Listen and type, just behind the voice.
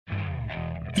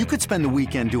You could spend the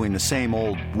weekend doing the same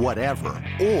old whatever,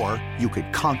 or you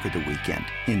could conquer the weekend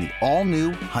in the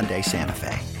all-new Hyundai Santa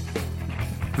Fe.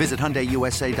 Visit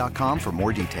HyundaiUSA.com for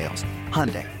more details.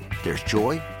 Hyundai, there's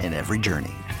joy in every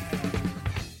journey.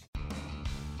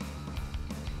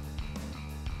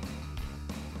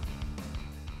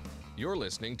 You're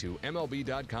listening to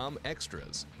MLB.com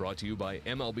Extras, brought to you by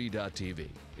MLB.tv.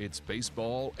 It's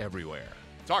baseball everywhere.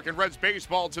 Talking Reds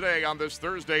baseball today on this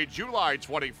Thursday, July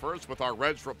 21st, with our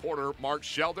Reds reporter, Mark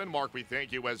Sheldon. Mark, we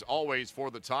thank you, as always, for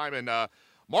the time. And,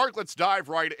 Mark, let's dive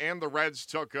right in. The Reds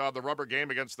took the rubber game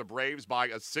against the Braves by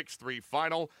a 6-3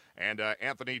 final, and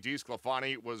Anthony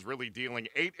DeSclafani was really dealing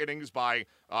 8 innings by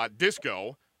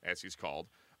Disco, as he's called.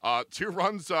 2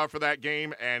 runs for that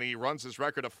game, and he runs his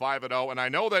record of 5-0. And I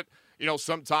know that,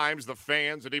 sometimes the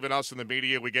fans and even us in the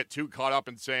media, we get too caught up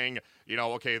in saying,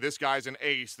 okay, this guy's an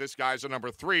ace, this guy's a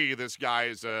number 3, this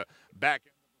guy's a back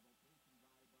end of the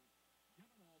rotation guy. But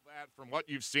given all that, from what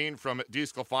you've seen from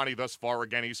DeSclafani thus far,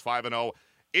 again, he's 5-0.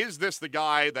 Is this the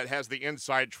guy that has the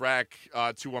inside track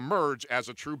to emerge as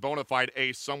a true bona fide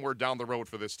ace somewhere down the road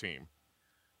for this team?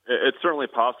 It's certainly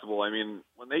possible. I mean,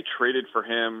 when they traded for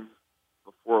him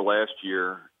before last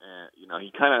year,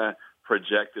 he kind of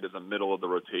projected as a middle of the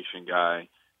rotation guy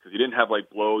because he didn't have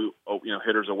blow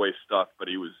hitters away stuff, but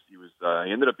he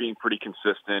ended up being pretty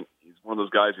consistent. He's one of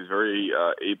those guys who's very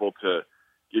able to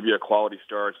give you a quality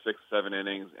start, 6-7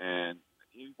 innings, and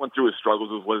he went through his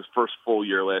struggles. It was his first full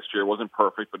year last year. It wasn't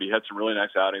perfect, but he had some really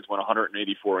nice outings, went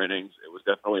 184 innings. It was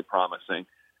definitely promising.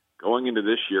 Going into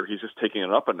this year, he's just taking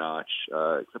it up a notch.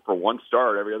 Except for one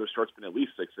start, every other start's been at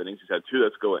least 6 innings. He's had 2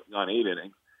 that's gone 8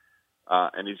 innings.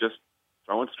 And he's just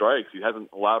throwing strikes. He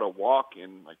hasn't allowed a walk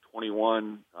in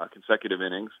 21 consecutive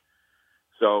innings.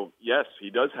 So, yes, he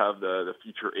does have the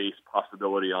future ace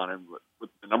possibility on him.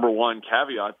 With the number one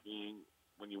caveat being,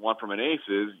 when you want from an ace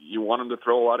is you want him to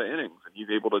throw a lot of innings, and he's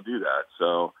able to do that.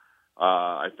 So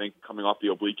I think coming off the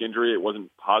oblique injury, it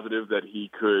wasn't positive that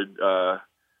he could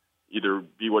either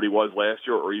be what he was last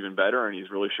year or even better, and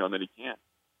he's really shown that he can.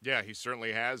 Yeah, he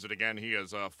certainly has. And again, he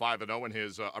is 5-0 in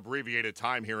his abbreviated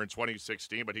time here in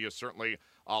 2016, but he has certainly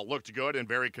looked good and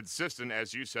very consistent,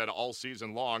 as you said, all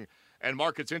season long. And,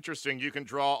 Mark, it's interesting. You can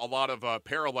draw a lot of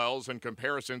parallels and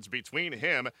comparisons between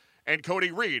him and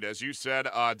Cody Reed. As you said,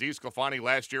 DeSclafani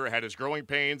last year had his growing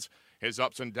pains, his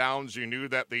ups and downs. You knew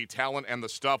that the talent and the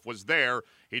stuff was there.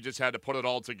 He just had to put it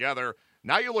all together.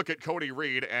 Now you look at Cody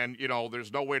Reed, and,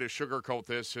 there's no way to sugarcoat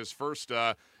this. His first,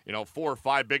 4 or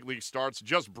 5 big league starts,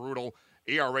 just brutal.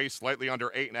 ERA slightly under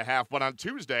 8.5. But on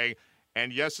Tuesday,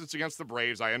 and yes, it's against the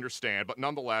Braves, I understand, but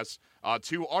nonetheless,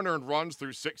 2 unearned runs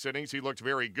through 6 innings. He looked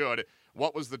very good.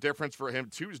 What was the difference for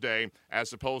him Tuesday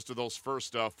as opposed to those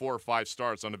first 4 or 5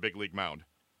 starts on the big league mound?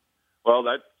 Well,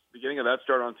 that beginning of that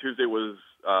start on Tuesday was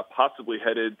possibly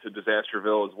headed to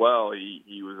Disasterville as well.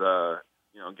 He was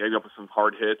gave up some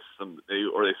hard hits. They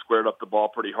squared up the ball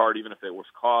pretty hard, even if it was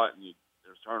caught. And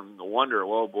they're starting to wonder,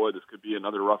 well, boy, this could be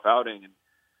another rough outing.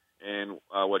 And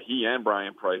what he and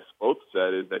Brian Price both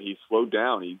said is that he slowed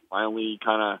down. He finally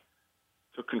kind of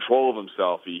took control of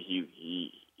himself. He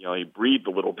breathed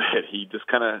a little bit. He just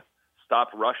kind of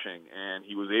stopped rushing, and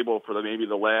he was able for maybe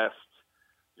the last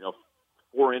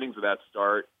 4 innings of that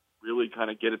start really kind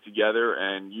of get it together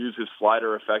and use his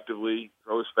slider effectively,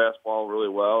 throw his fastball really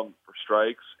well for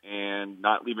strikes, and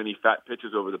not leave any fat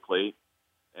pitches over the plate.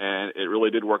 And it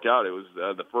really did work out. It was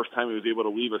the first time he was able to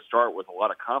leave a start with a lot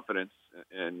of confidence,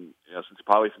 and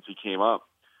since he came up,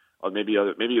 maybe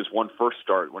his first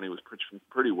start when he was pitching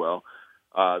pretty well.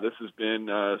 This has been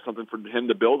something for him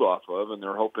to build off of, and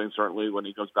they're hoping certainly when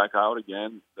he goes back out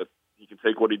again that he can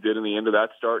take what he did in the end of that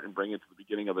start and bring it to the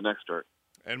beginning of the next start.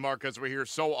 And, Mark, as we hear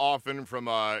so often from,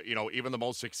 even the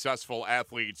most successful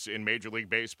athletes in Major League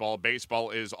Baseball,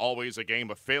 baseball is always a game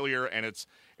of failure, and it's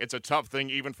a tough thing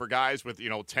even for guys with,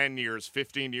 10 years,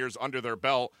 15 years under their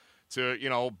belt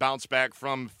to, bounce back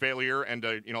from failure and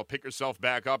to, pick yourself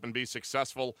back up and be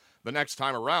successful the next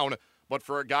time around. But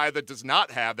for a guy that does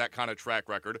not have that kind of track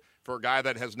record, for a guy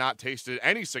that has not tasted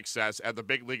any success at the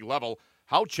big league level,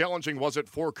 how challenging was it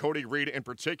for Cody Reed in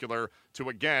particular to,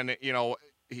 again,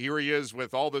 here he is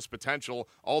with all this potential,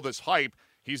 all this hype.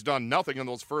 He's done nothing in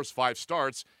those first 5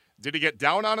 starts. Did he get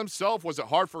down on himself? Was it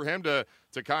hard for him to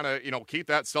kind of, keep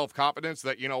that self-confidence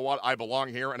that, I belong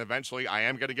here and eventually I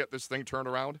am going to get this thing turned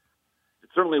around? It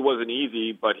certainly wasn't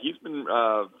easy, but he's been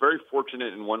very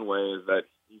fortunate in one way is that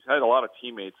he's had a lot of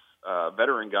teammates,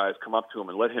 veteran guys, come up to him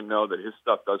and let him know that his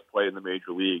stuff does play in the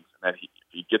major leagues and that if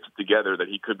he gets it together that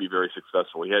he could be very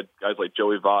successful. He had guys like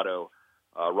Joey Votto,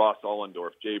 Ross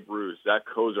Ollendorf, Jay Bruce, Zach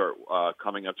Cozart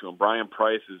coming up to him. Brian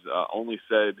Price has only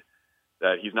said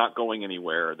that he's not going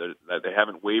anywhere, that they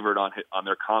haven't wavered on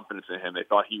their confidence in him. They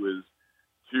thought he was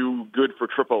too good for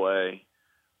AAA,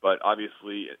 but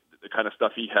obviously the kind of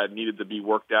stuff he had needed to be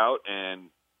worked out, and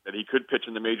that he could pitch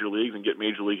in the major leagues and get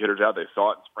major league hitters out. They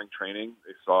saw it in spring training.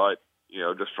 They saw it,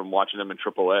 just from watching him in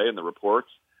AAA and the reports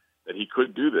that he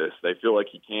could do this. They feel like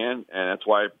he can, and that's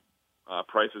why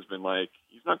Price has been like,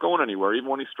 he's not going anywhere, even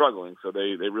when he's struggling. So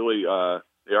they really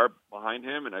they are behind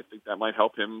him, and I think that might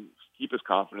help him keep his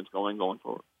confidence going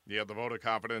forward. Yeah, the vote of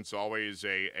confidence always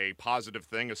a positive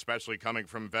thing, especially coming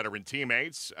from veteran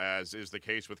teammates, as is the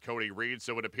case with Cody Reed.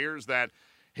 So it appears that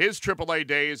his AAA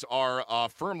days are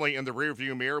firmly in the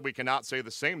rearview mirror. We cannot say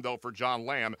the same, though, for John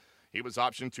Lamb. He was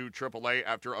optioned to AAA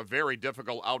after a very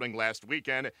difficult outing last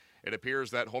weekend. It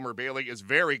appears that Homer Bailey is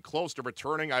very close to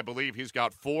returning. I believe he's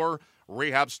got 4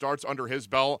 rehab starts under his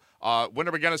belt. When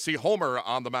are we going to see Homer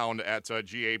on the mound at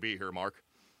GAB here, Mark?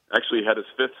 Actually, he had his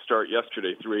 5th start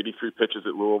yesterday, threw 83 pitches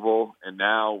at Louisville, and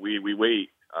now we wait.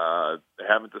 They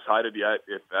haven't decided yet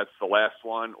if that's the last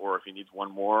one or if he needs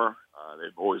one more.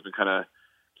 They've always been kind of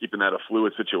keeping that a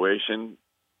fluid situation.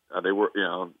 They were,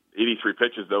 83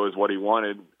 pitches, though, is what he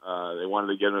wanted. They wanted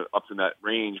to get up in that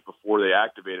range before they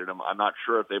activated him. I'm not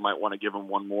sure if they might want to give him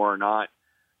one more or not,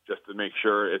 just to make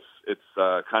sure. It's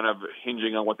kind of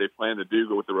hinging on what they plan to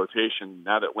do with the rotation.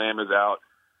 Now that Lamb is out,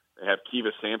 they have Kiva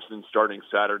Sampson starting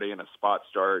Saturday in a spot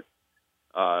start.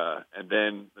 And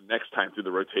then the next time through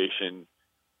the rotation,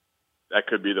 that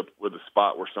could be the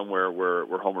spot where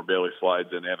Homer Bailey slides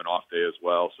in. They have an off day as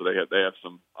well, so they have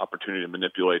some opportunity to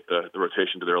manipulate the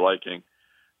rotation to their liking.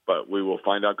 But we will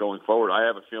find out going forward. I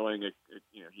have a feeling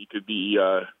he could be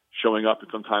showing up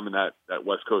at some time in that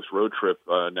West Coast road trip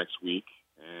next week,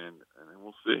 and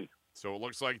we'll see. So it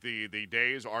looks like the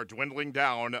days are dwindling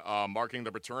down, marking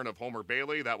the return of Homer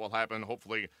Bailey. That will happen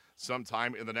hopefully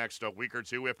sometime in the next week or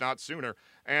two, if not sooner.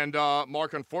 And,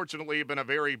 Mark, unfortunately, it's been a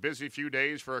very busy few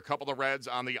days for a couple of Reds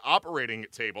on the operating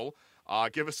table.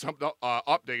 Give us some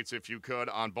updates, if you could,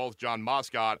 on both Jon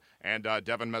Moscot and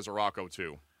Devin Mesoraco,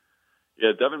 too.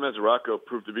 Yeah, Devin Mesoraco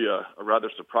proved to be a rather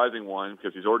surprising one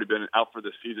because he's already been out for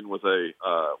this season with a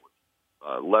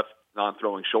left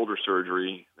non-throwing shoulder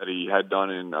surgery that he had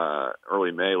done in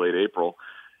early May, late April.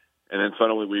 And then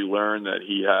suddenly we learned that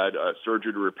he had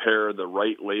surgery to repair the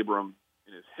right labrum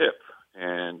in his hip.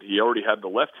 And he already had the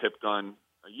left hip done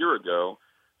a year ago.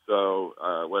 So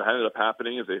what ended up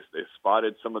happening is they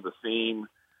spotted some of the same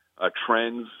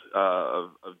trends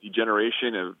of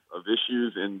degeneration of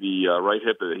issues in the right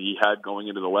hip that he had going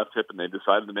into the left hip, and they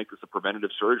decided to make this a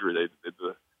preventative surgery. They did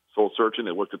the soul searching.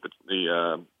 They looked at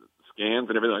the scans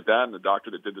and everything like that, and the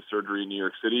doctor that did the surgery in New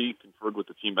York City conferred with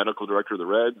the team medical director of the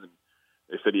Reds, and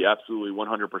they said he absolutely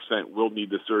 100% will need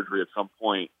this surgery at some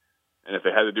point. And if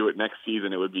they had to do it next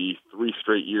season, it would be 3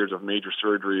 straight years of major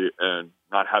surgery and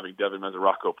not having Devin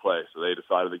Mesoraco play. So they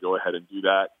decided to go ahead and do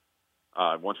that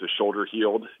once his shoulder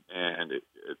healed, and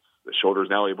the shoulder is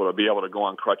now able to go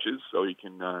on crutches, so he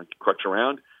can crutch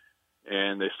around.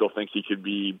 And they still think he could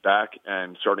be back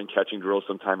and starting catching drills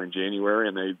sometime in January.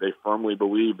 And they firmly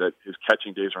believe that his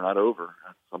catching days are not over.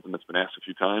 That's something that's been asked a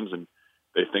few times, and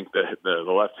they think that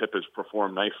the left hip has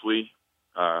performed nicely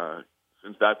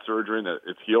since that surgery, and that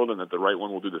it's healed, and that the right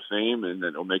one will do the same, and that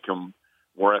it'll make him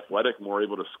more athletic, more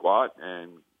able to squat and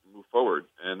move forward.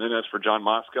 And then as for Jon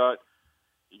Moscot,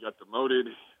 he got demoted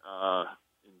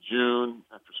in June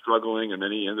after struggling, and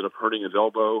then he ended up hurting his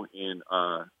elbow in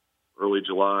early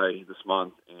July this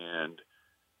month. And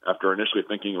after initially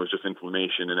thinking it was just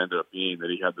inflammation, it ended up being that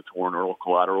he had the torn oral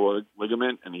collateral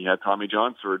ligament, and he had Tommy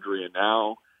John surgery. And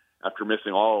now, after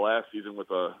missing all of last season with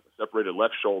a separated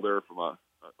left shoulder from a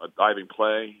diving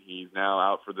play, he's now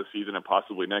out for this season and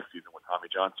possibly next season with Tommy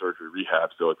John surgery rehab.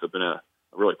 So it's been a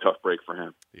really tough break for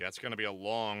him. Yeah, it's going to be a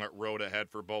long road ahead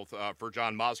for both, for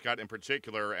Jon Moscot in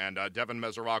particular and Devin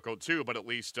Mesoraco too, but at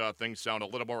least things sound a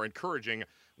little more encouraging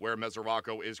where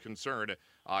Mesoraco is concerned,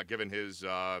 given his,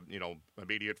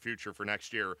 immediate future for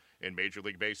next year in Major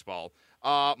League Baseball.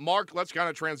 Mark, let's kind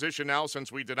of transition now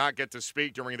since we did not get to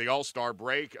speak during the All-Star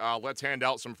break. Let's hand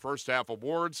out some first-half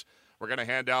awards. We're going to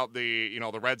hand out the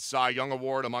Red Cy Young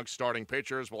Award amongst starting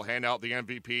pitchers. We'll hand out the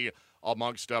MVP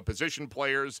amongst position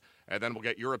players, and then we'll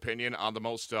get your opinion on the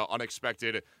most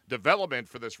unexpected development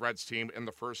for this Reds team in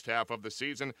the first half of the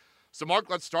season. So, Mark,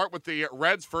 let's start with the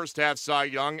Reds' first half Cy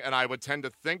Young, and I would tend to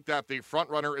think that the front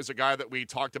runner is a guy that we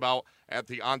talked about at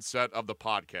the onset of the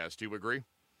podcast. Do you agree?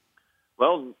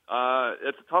 Well,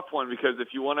 it's a tough one because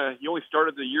he only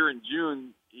started the year in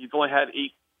June. He's only had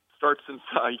 8 starts since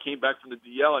he came back from the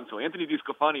DL, and so Anthony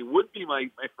DeSclafani would be my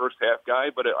first half guy,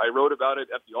 but I wrote about it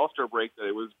at the All-Star break that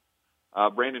it was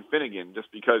Brandon Finnegan, just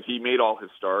because he made all his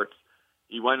starts.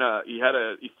 He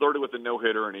started with a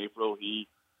no-hitter in April. He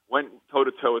went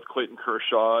toe-to-toe with Clayton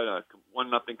Kershaw in a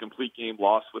 1-0 complete game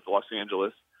loss with Los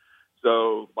Angeles.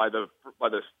 So by the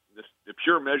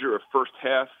pure measure of first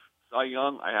half Cy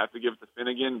Young, I have to give it to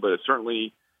Finnegan. But it's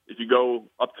certainly, if you go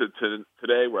up to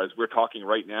today, whereas we're talking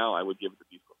right now, I would give it to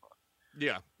Beef.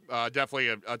 Yeah. Definitely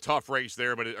a tough race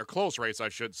there, but a close race, I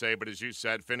should say. But as you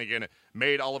said, Finnegan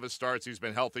made all of his starts. He's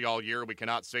been healthy all year. We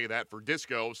cannot say that for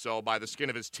Disco. So by the skin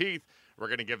of his teeth, we're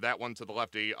going to give that one to the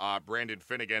lefty, Brandon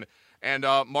Finnegan. And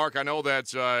Mark, I know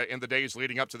that in the days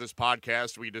leading up to this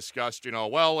podcast, we discussed,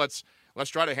 let's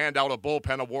try to hand out a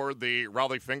bullpen award, the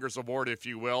Raleigh Fingers Award, if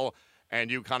you will. And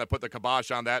you kind of put the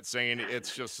kibosh on that, saying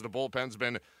it's just the bullpen's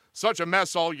been such a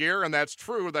mess all year, and that's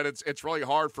true that it's really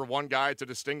hard for one guy to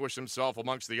distinguish himself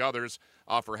amongst the others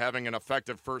for having an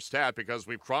effective first half, because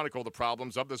we've chronicled the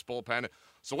problems of this bullpen.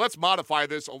 So let's modify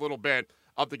this a little bit.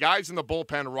 Of the guys in the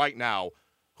bullpen right now,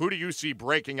 who do you see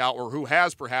breaking out, or who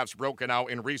has perhaps broken out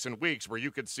in recent weeks where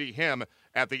you could see him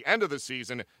at the end of the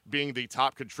season being the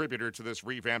top contributor to this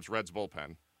revamped Reds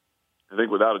bullpen? I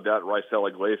think without a doubt, Raisel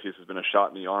Iglesias has been a shot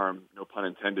in the arm, no pun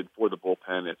intended, for the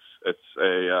bullpen.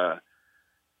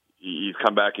 He's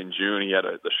come back in June. He had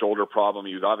the shoulder problem.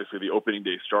 He was obviously the opening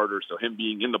day starter, so him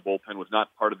being in the bullpen was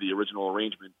not part of the original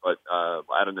arrangement. But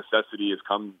out of necessity has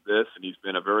come this, and he's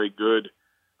been a very good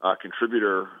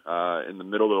contributor in the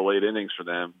middle of the late innings for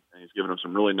them. And he's given them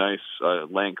some really nice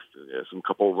length, some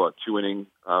couple of 2-inning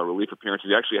relief appearances.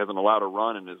 He actually hasn't allowed a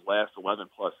run in his last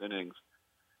 11-plus innings.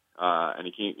 And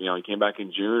he came back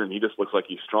in June, and he just looks like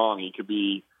he's strong. He could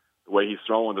be, the way he's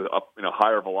throwing up in a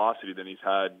higher velocity than he's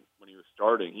had when he was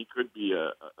starting, he could be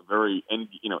a very end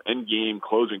game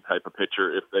closing type of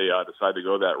pitcher if they decide to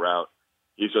go that route.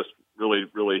 He's just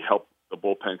really helped the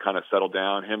bullpen kind of settle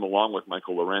down. Him along with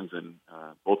Michael Lorenzen,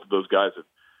 both of those guys have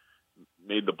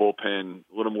made the bullpen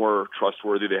a little more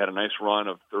trustworthy. They had a nice run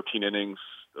of 13 innings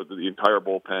of the entire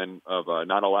bullpen of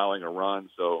not allowing a run.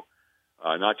 So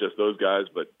not just those guys,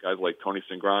 but guys like Tony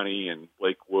Cingrani and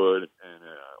Blake Wood and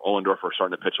Ohlendorf are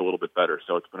starting to pitch a little bit better.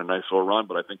 So it's been a nice little run,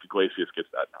 but I think Iglesias gets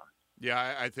that now.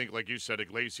 Yeah, I think, like you said,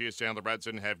 Iglesias and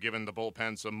Lorenzen have given the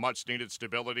bullpen some much-needed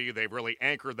stability. They've really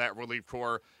anchored that relief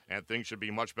corps, and things should be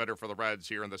much better for the Reds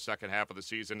here in the second half of the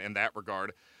season in that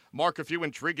regard. Mark, a few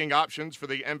intriguing options for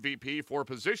the MVP for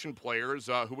position players.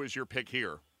 Who is your pick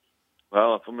here?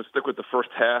 Well, if I'm going to stick with the first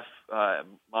half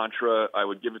mantra, I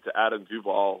would give it to Adam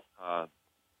Duvall,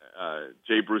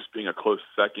 Jay Bruce being a close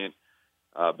second.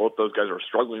 Both those guys are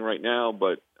struggling right now,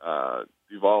 but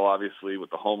Duvall, obviously, with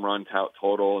the home run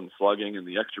total and slugging and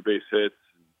the extra base hits,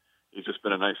 he's just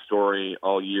been a nice story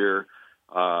all year.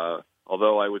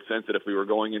 Although I would sense that if we were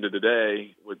going into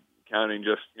today, with counting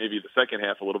just maybe the second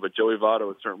half a little bit, Joey Votto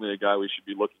is certainly a guy we should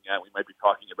be looking at. We might be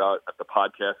talking about at the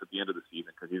podcast at the end of the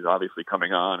season, because he's obviously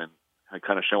coming on and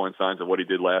kind of showing signs of what he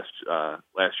did last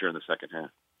year in the second half.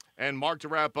 And Mark, to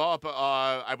wrap up,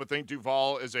 I would think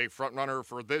Duvall is a front runner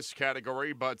for this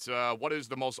category, but what is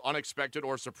the most unexpected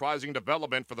or surprising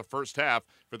development for the first half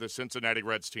for the Cincinnati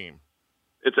Reds team?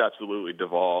 It's absolutely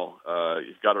Duvall.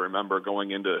 You've got to remember,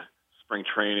 going into spring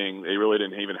training, they really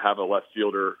didn't even have a left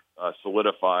fielder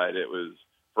solidified. It was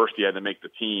first he had to make the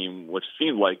team, which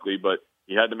seemed likely, but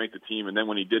he had to make the team. And then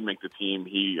when he did make the team,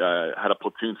 he had a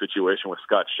platoon situation with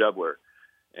Scott Schebler.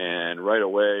 And right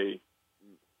away,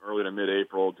 early to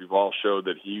mid-April, Duvall showed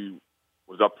that he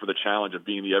was up for the challenge of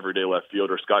being the everyday left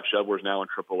fielder. Scott Schebler is now in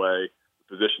AAA.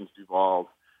 The position's Duvall.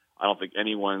 I don't think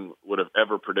anyone would have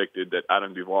ever predicted that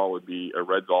Adam Duvall would be a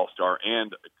Reds All-Star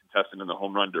and a contestant in the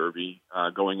Home Run Derby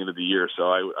going into the year. So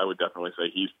I would definitely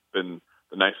say he's been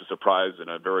the nicest surprise in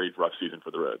a very rough season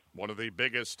for the Reds. One of the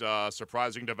biggest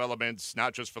surprising developments,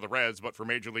 not just for the Reds, but for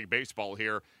Major League Baseball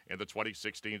here in the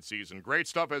 2016 season. Great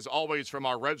stuff, as always, from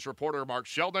our Reds reporter, Mark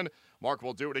Sheldon. Mark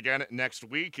will do it again next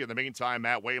week. In the meantime,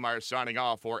 Matt Waymeyer signing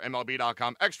off for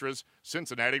MLB.com Extras,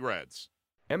 Cincinnati Reds.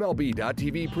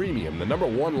 MLB.TV Premium, the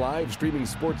 #1 live streaming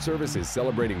sports service, is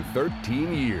celebrating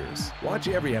 13 years. Watch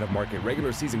every out-of-market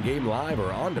regular season game live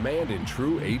or on demand in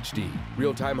true HD.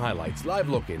 Real-time highlights, live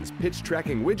look-ins, pitch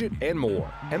tracking widget, and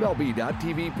more.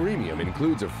 MLB.TV Premium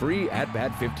includes a free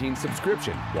At-Bat 15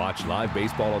 subscription. Watch live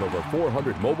baseball on over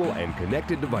 400 mobile and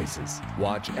connected devices.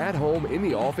 Watch at home, in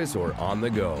the office, or on the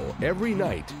go, every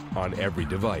night, on every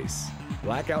device.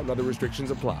 Blackout and other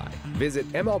restrictions apply. Visit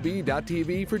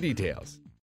MLB.TV for details.